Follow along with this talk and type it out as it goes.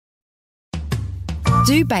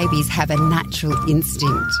Do babies have a natural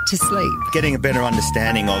instinct to sleep? Getting a better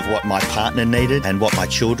understanding of what my partner needed and what my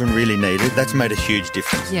children really needed, that's made a huge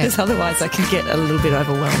difference. Because otherwise I can get a little bit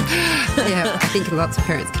overwhelmed. Yeah, I think lots of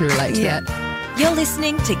parents can relate to that. You're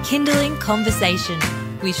listening to Kindling Conversation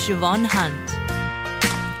with Siobhan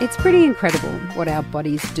Hunt. It's pretty incredible what our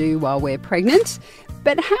bodies do while we're pregnant.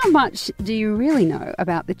 But how much do you really know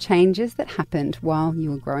about the changes that happened while you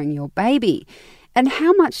were growing your baby? And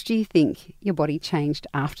how much do you think your body changed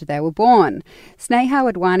after they were born?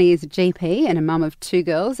 Sneha Wadhwani is a GP and a mum of two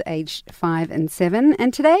girls, aged 5 and 7.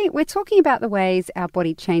 And today we're talking about the ways our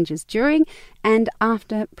body changes during and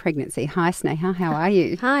after pregnancy. Hi, Sneha. How are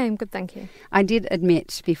you? Hi, I'm good, thank you. I did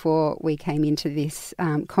admit before we came into this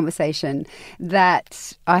conversation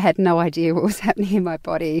that I had no idea what was happening in my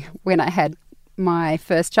body when I had my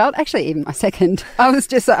first child, actually even my second. I was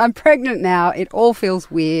just, I'm pregnant now. It all feels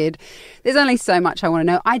weird. There's only so much I want to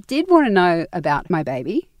know. I did want to know about my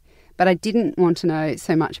baby, but I didn't want to know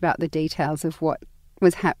so much about the details of what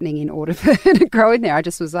was happening in order for her to grow in there. I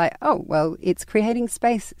just was like, oh, well, it's creating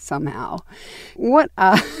space somehow. What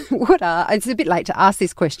are, it's a bit late to ask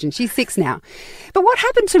this question. She's 6 now. But what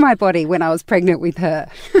happened to my body when I was pregnant with her?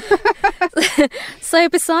 So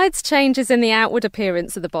besides changes in the outward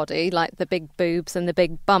appearance of the body, like the big boobs and the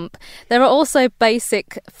big bump, there are also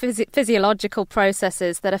basic physiological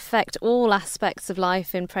processes that affect all aspects of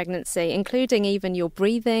life in pregnancy, including even your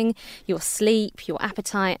breathing, your sleep, your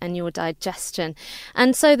appetite and your digestion.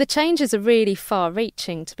 And so the changes are really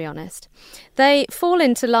far-reaching, to be honest. They fall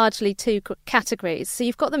into largely two categories. So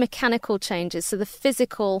you've got the mechanical changes, so the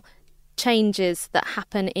physical changes that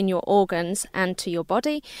happen in your organs and to your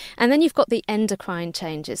body. And then you've got the endocrine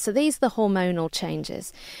changes. So these are the hormonal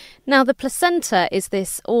changes. Now, the placenta is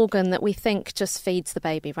this organ that we think just feeds the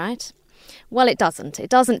baby, right? Well, it doesn't.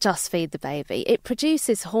 It doesn't just feed the baby. It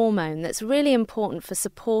produces hormone that's really important for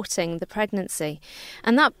supporting the pregnancy.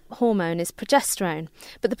 And that hormone is progesterone.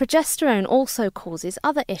 But the progesterone also causes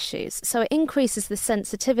other issues. So it increases the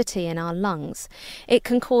sensitivity in our lungs. It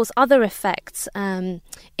can cause other effects in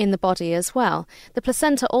the body as well. The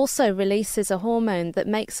placenta also releases a hormone that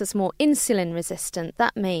makes us more insulin resistant.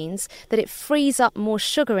 That means that it frees up more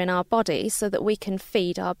sugar in our body so that we can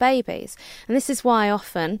feed our babies. And this is why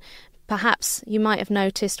often, perhaps you might have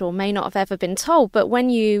noticed or may not have ever been told, but when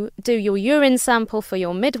you do your urine sample for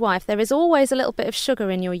your midwife, there is always a little bit of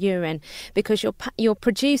sugar in your urine because you're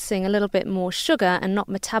producing a little bit more sugar and not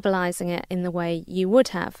metabolizing it in the way you would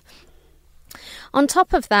have. On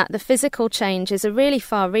top of that, the physical changes are really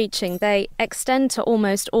far-reaching. They extend to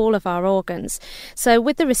almost all of our organs. So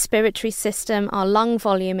with the respiratory system, our lung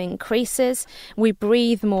volume increases, we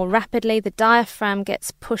breathe more rapidly, the diaphragm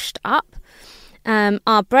gets pushed up.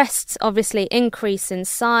 Our breasts obviously increase in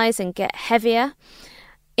size and get heavier.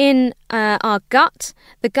 In our gut,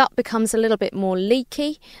 the gut becomes a little bit more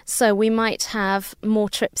leaky, so we might have more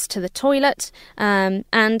trips to the toilet,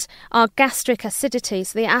 and our gastric acidity,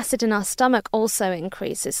 so the acid in our stomach, also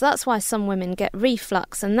increases. So that's why some women get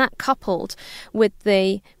reflux, and that coupled with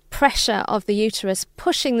the pressure of the uterus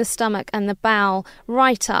pushing the stomach and the bowel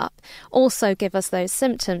right up also give us those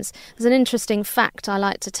symptoms. There's an interesting fact I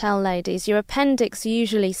like to tell ladies. Your appendix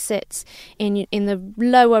usually sits in the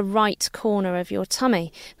lower right corner of your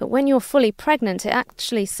tummy, but when you're fully pregnant, it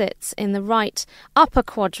actually sits in the right upper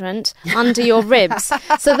quadrant under your ribs.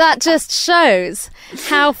 So that just shows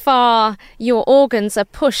how far your organs are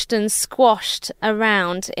pushed and squashed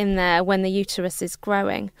around in there when the uterus is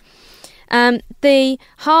growing. The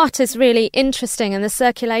heart is really interesting, and the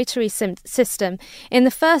circulatory system. In the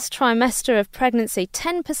first trimester of pregnancy,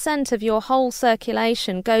 10% of your whole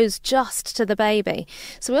circulation goes just to the baby.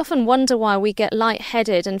 So we often wonder why we get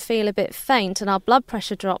lightheaded and feel a bit faint and our blood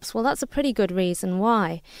pressure drops. Well, that's a pretty good reason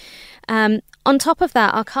why. On top of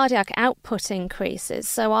that, our cardiac output increases,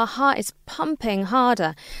 so our heart is pumping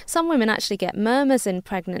harder. Some women actually get murmurs in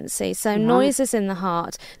pregnancy, so noises in the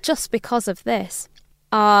heart, just because of this.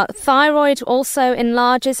 Our thyroid also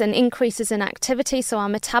enlarges and increases in activity, so our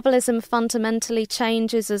metabolism fundamentally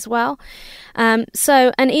changes as well. And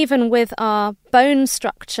even with our bone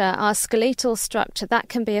structure, our skeletal structure, that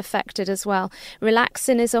can be affected as well.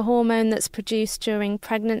 Relaxin is a hormone that's produced during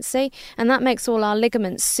pregnancy, and that makes all our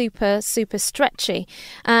ligaments super, super stretchy.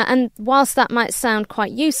 And whilst that might sound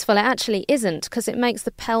quite useful, it actually isn't, because it makes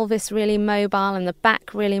the pelvis really mobile and the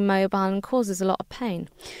back really mobile and causes a lot of pain.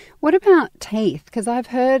 What about teeth? Because I've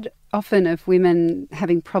heard often of women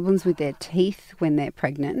having problems with their teeth when they're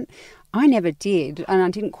pregnant. I never did, and I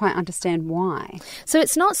didn't quite understand why. So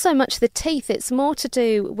it's not so much the teeth, it's more to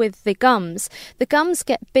do with the gums. The gums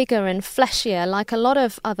get bigger and fleshier, like a lot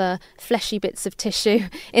of other fleshy bits of tissue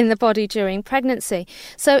in the body during pregnancy.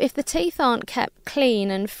 So if the teeth aren't kept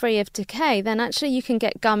clean and free of decay, then actually you can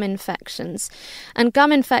get gum infections. And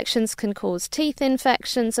gum infections can cause teeth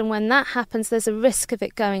infections, and when that happens, there's a risk of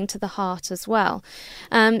it going to the heart as well,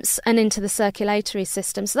 and into the circulatory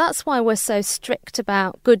system. So that's why we're so strict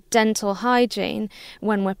about good dental hygiene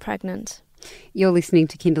when we're pregnant. You're listening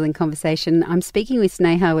to Kindling Conversation. I'm speaking with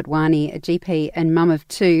Sneha Wadhwani, a GP and mum of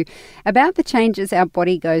two, about the changes our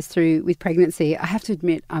body goes through with pregnancy. I have to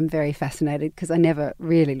admit I'm very fascinated because I never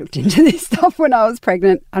really looked into this stuff when I was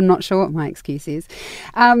pregnant. I'm not sure what my excuse is.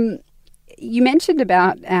 You mentioned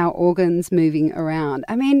about our organs moving around.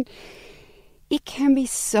 I mean, it can be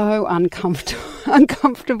so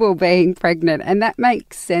uncomfortable being pregnant, and that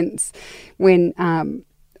makes sense when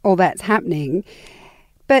all that's happening.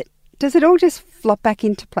 But does it all just flop back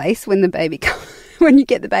into place when the baby when you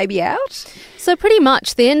get the baby out? So pretty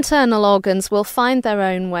much the internal organs will find their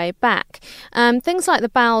own way back. Things like the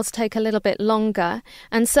bowels take a little bit longer,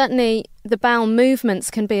 and certainly the bowel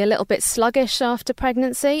movements can be a little bit sluggish after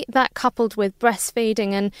pregnancy. That, coupled with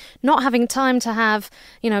breastfeeding and not having time to have,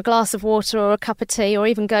 a glass of water or a cup of tea or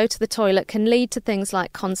even go to the toilet, can lead to things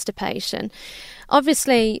like constipation.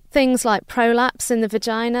 Obviously, things like prolapse in the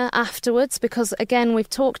vagina afterwards, because again, we've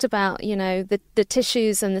talked about, the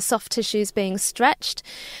tissues and the soft tissues being stretched.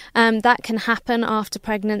 That can happen after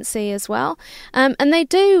pregnancy as well. And they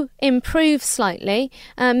do improve slightly,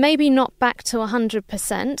 maybe not back to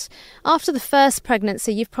 100%. After the first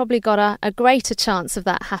pregnancy, you've probably got a greater chance of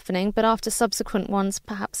that happening, but after subsequent ones,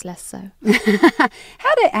 perhaps less so.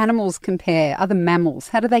 How do animals compare, other mammals?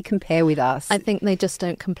 How do they compare with us? I think they just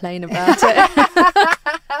don't complain about it.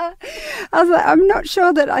 I was like, I'm not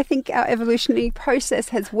sure that I think our evolutionary process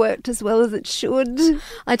has worked as well as it should.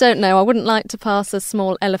 I don't know. I wouldn't like to pass a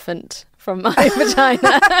small elephant from my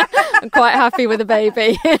vagina. I'm quite happy with a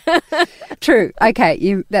baby. True.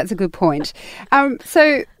 Okay, that's a good point.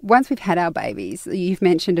 So once we've had our babies, you've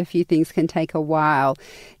mentioned a few things can take a while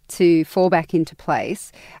to fall back into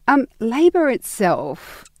place. Labour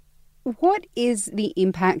itself, what is the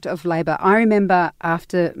impact of labour? I remember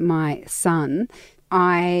after my son,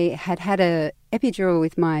 I had a epidural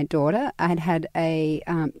with my daughter. I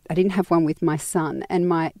didn't have one with my son, and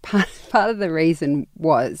my part of the reason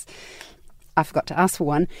was I forgot to ask for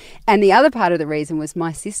one, and the other part of the reason was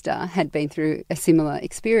my sister had been through a similar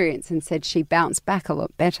experience and said she bounced back a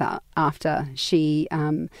lot better after she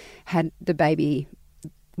had the baby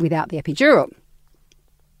without the epidural.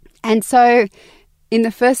 And so in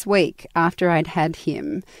the first week after I'd had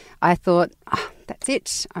him, I thought, that's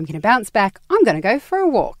it. I'm going to bounce back. I'm going to go for a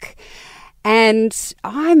walk. And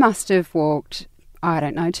I must have walked,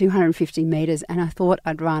 250 metres, and I thought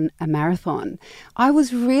I'd run a marathon. I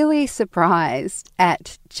was really surprised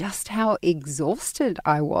at just how exhausted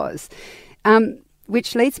I was,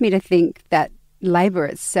 which leads me to think that labour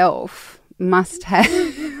itself must have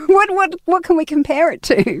what can we compare it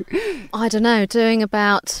to? I don't know, doing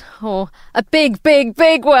about a big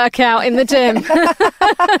workout in the gym.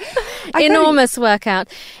 Enormous workout.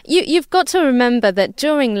 You've got to remember that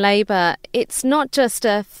during labour, it's not just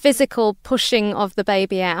a physical pushing of the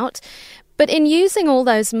baby out, but in using all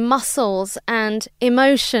those muscles and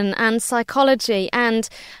emotion and psychology and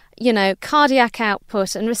cardiac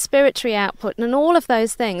output and respiratory output and all of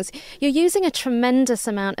those things, you're using a tremendous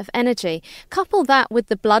amount of energy. Couple that with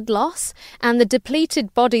the blood loss and the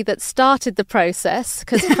depleted body that started the process,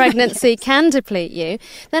 because pregnancy can deplete you,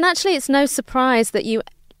 then actually it's no surprise that you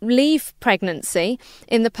leave pregnancy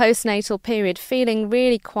in the postnatal period feeling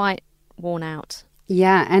really quite worn out.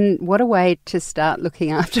 Yeah, and what a way to start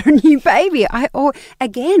looking after a new baby. I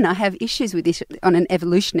have issues with this on an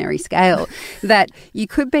evolutionary scale, that you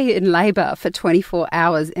could be in labour for 24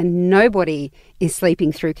 hours and nobody is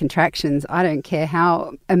sleeping through contractions. I don't care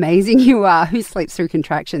how amazing you are, who sleeps through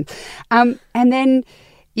contractions. And then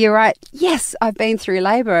you're right, yes, I've been through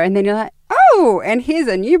labour, and then you're like, oh, and here's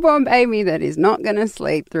a newborn baby that is not going to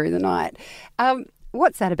sleep through the night.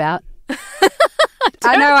 What's that about?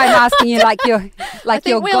 I know I'm asking you like you're God, the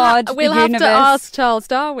universe. We'll have to ask Charles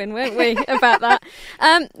Darwin, won't we, about that?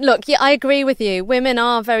 Look, yeah, I agree with you. Women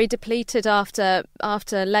are very depleted after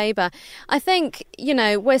labour. I think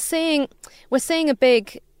we're seeing a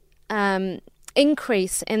big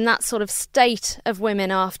increase in that sort of state of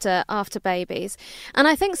women after babies. And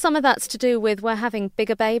I think some of that's to do with we're having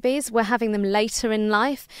bigger babies, we're having them later in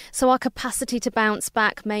life, so our capacity to bounce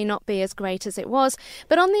back may not be as great as it was.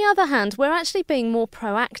 But on the other hand, we're actually being more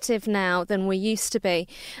proactive now than we used to be.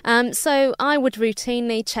 So I would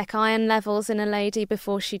routinely check iron levels in a lady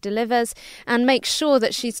before she delivers and make sure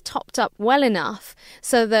that she's topped up well enough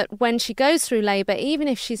so that when she goes through labour, even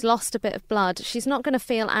if she's lost a bit of blood, she's not going to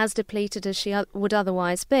feel as depleted as she would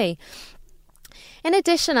otherwise be. In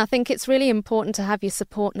addition, I think it's really important to have your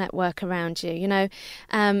support network around you.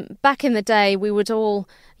 Back in the day, we would all,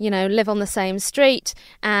 live on the same street,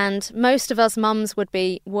 and most of us mums would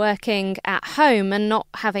be working at home and not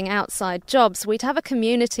having outside jobs. We'd have a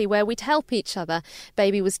community where we'd help each other.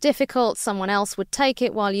 Baby was difficult, someone else would take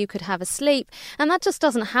it while you could have a sleep, and that just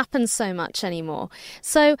doesn't happen so much anymore.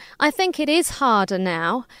 So I think it is harder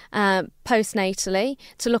now, postnatally,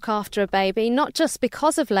 to look after a baby, not just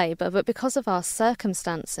because of labour, but because of our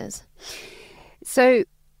circumstances. So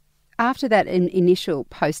after that initial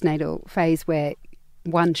postnatal phase where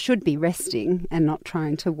one should be resting and not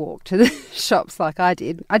trying to walk to the shops like I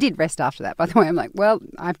did rest after that, by the way. I'm like, well,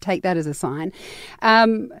 I take that as a sign.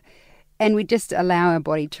 And we just allow our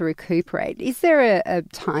body to recuperate. Is there a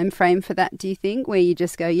time frame for that, do you think, where you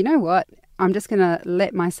just go, you know what, I'm just going to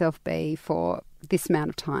let myself be for this amount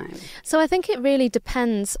of time? So I think it really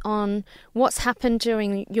depends on what's happened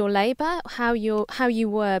during your labour, how you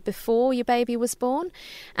were before your baby was born,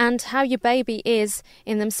 and how your baby is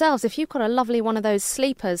in themselves. If you've got a lovely one of those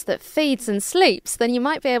sleepers that feeds and sleeps, then you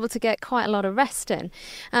might be able to get quite a lot of rest in.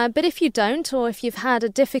 But if you don't, or if you've had a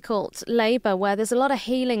difficult labour where there's a lot of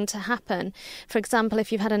healing to happen, for example,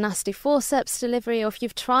 if you've had a nasty forceps delivery, or if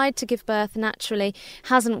you've tried to give birth naturally,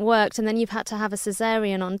 hasn't worked, and then you've had to have a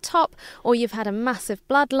cesarean on top, or you've had a massive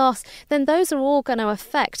blood loss, then those are all going to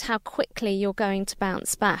affect how quickly you're going to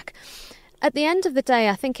bounce back. At the end of the day,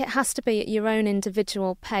 I think it has to be at your own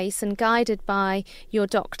individual pace and guided by your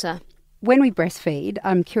doctor. When we breastfeed,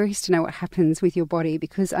 I'm curious to know what happens with your body,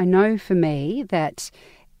 because I know for me that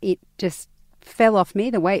it just fell off me,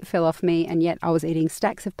 the weight fell off me, and yet I was eating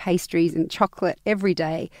stacks of pastries and chocolate every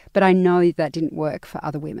day, but I know that didn't work for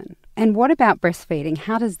other women. And what about breastfeeding?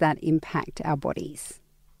 How does that impact our bodies?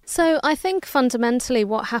 So I think fundamentally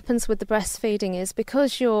what happens with the breastfeeding is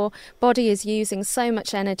because your body is using so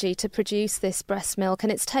much energy to produce this breast milk,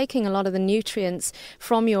 and it's taking a lot of the nutrients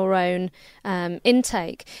from your own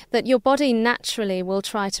intake, that your body naturally will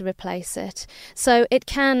try to replace it. So it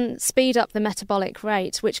can speed up the metabolic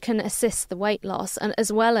rate, which can assist the weight loss, and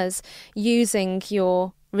as well as using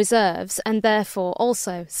your reserves and therefore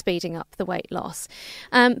also speeding up the weight loss.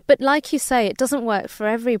 But like you say, it doesn't work for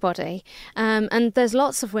everybody. And there's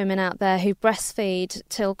lots of women out there who breastfeed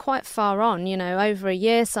till quite far on, over a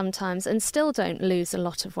year sometimes, and still don't lose a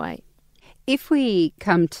lot of weight. If we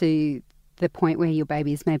come to the point where your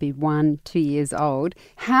baby is maybe 1-2 years old,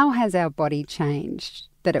 how has our body changed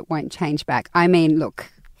that it won't change back? I mean, look,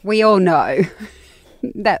 we all know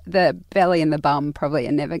that the belly and the bum probably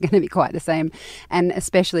are never going to be quite the same. And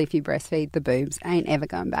especially if you breastfeed, the boobs ain't ever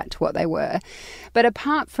going back to what they were. But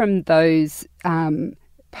apart from those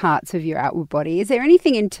parts of your outward body, is there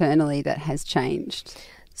anything internally that has changed?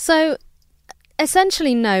 So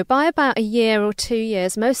essentially, no. By about a year or 2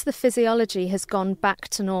 years, most of the physiology has gone back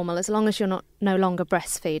to normal as long as you're no longer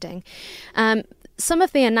breastfeeding. Some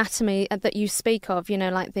of the anatomy that you speak of,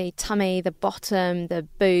 like the tummy, the bottom, the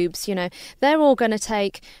boobs, they're all going to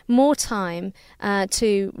take more time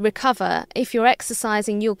to recover. If you're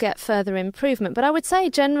exercising, you'll get further improvement. But I would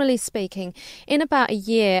say, generally speaking, in about a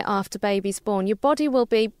year after baby's born, your body will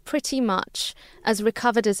be pretty much as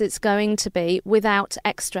recovered as it's going to be without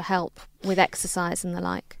extra help with exercise and the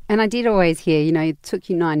like. And I did always hear, it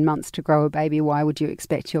took you 9 months to grow a baby. Why would you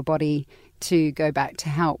expect your body to go back to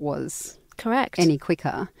how it was? Correct. Any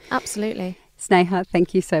quicker? Absolutely. Sneha,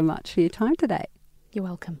 thank you so much for your time today. You're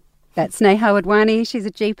welcome. That's Sneha Wadhwani. She's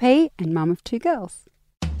a GP and mum of 2 girls.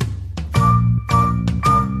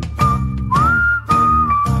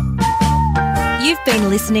 You've been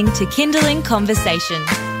listening to Kindling Conversation.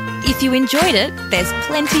 If you enjoyed it, there's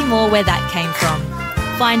plenty more where that came from.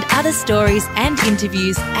 Find other stories and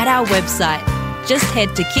interviews at our website. Just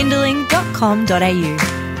head to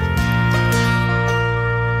kindling.com.au.